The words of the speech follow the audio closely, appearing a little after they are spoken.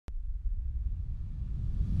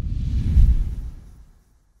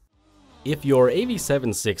If your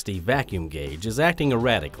AV760 vacuum gauge is acting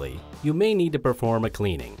erratically, you may need to perform a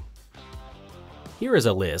cleaning. Here is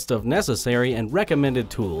a list of necessary and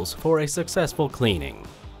recommended tools for a successful cleaning.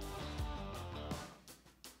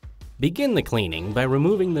 Begin the cleaning by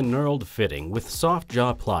removing the knurled fitting with soft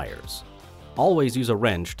jaw pliers. Always use a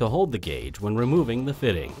wrench to hold the gauge when removing the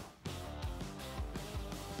fitting.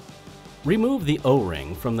 Remove the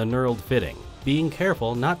O-ring from the knurled fitting, being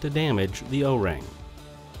careful not to damage the O-ring.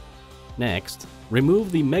 Next,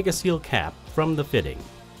 remove the MegaSeal cap from the fitting.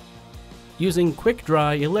 Using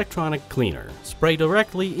quick-dry electronic cleaner, spray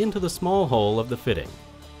directly into the small hole of the fitting.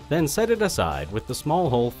 Then set it aside with the small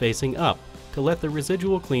hole facing up to let the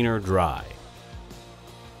residual cleaner dry.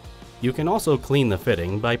 You can also clean the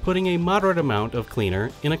fitting by putting a moderate amount of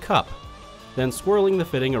cleaner in a cup, then swirling the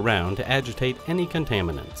fitting around to agitate any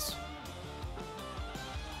contaminants.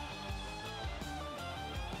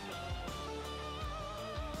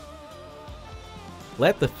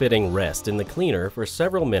 Let the fitting rest in the cleaner for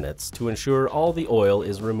several minutes to ensure all the oil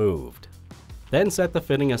is removed. Then set the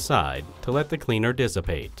fitting aside to let the cleaner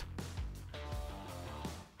dissipate.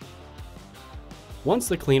 Once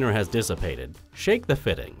the cleaner has dissipated, shake the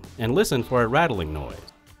fitting and listen for a rattling noise.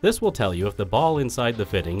 This will tell you if the ball inside the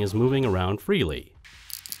fitting is moving around freely.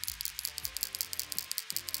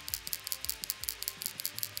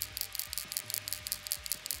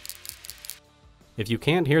 If you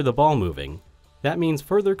can't hear the ball moving, that means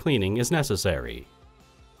further cleaning is necessary.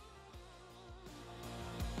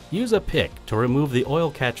 Use a pick to remove the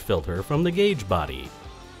oil catch filter from the gauge body.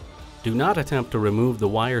 Do not attempt to remove the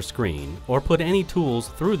wire screen or put any tools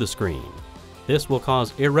through the screen. This will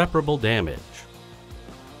cause irreparable damage.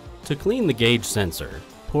 To clean the gauge sensor,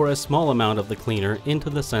 pour a small amount of the cleaner into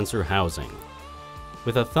the sensor housing.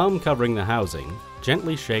 With a thumb covering the housing,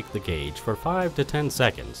 gently shake the gauge for 5 to 10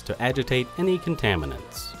 seconds to agitate any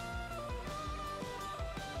contaminants.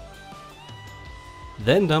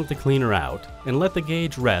 Then dump the cleaner out and let the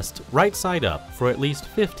gauge rest right side up for at least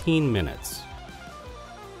 15 minutes.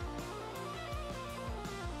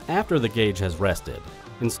 After the gauge has rested,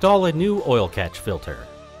 install a new oil catch filter.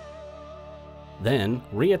 Then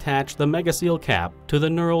reattach the MegaSeal cap to the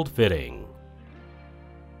knurled fitting.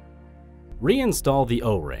 Reinstall the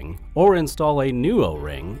O-ring or install a new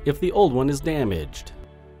O-ring if the old one is damaged.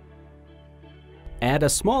 Add a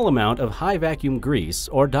small amount of high vacuum grease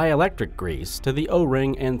or dielectric grease to the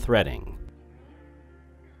O-ring and threading.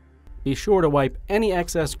 Be sure to wipe any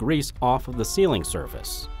excess grease off of the sealing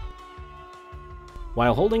surface.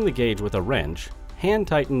 While holding the gauge with a wrench, hand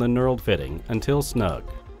tighten the knurled fitting until snug.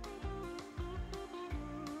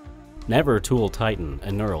 Never tool tighten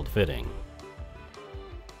a knurled fitting.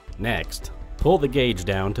 Next, pull the gauge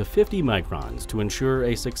down to 50 microns to ensure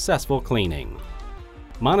a successful cleaning.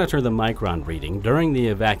 Monitor the micron reading during the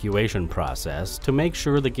evacuation process to make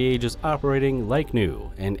sure the gauge is operating like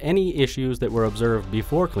new and any issues that were observed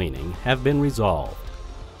before cleaning have been resolved.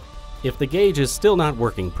 If the gauge is still not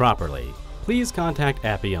working properly, please contact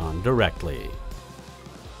Appion directly.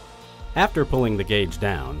 After pulling the gauge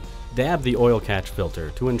down, dab the oil catch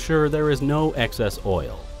filter to ensure there is no excess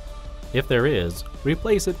oil. If there is,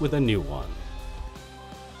 replace it with a new one.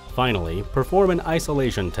 Finally, perform an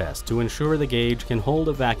isolation test to ensure the gauge can hold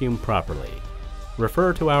a vacuum properly.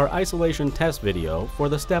 Refer to our isolation test video for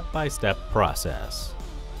the step-by-step process.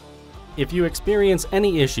 If you experience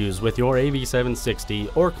any issues with your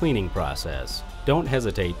AV760 or cleaning process, don't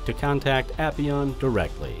hesitate to contact Appion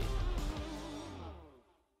directly.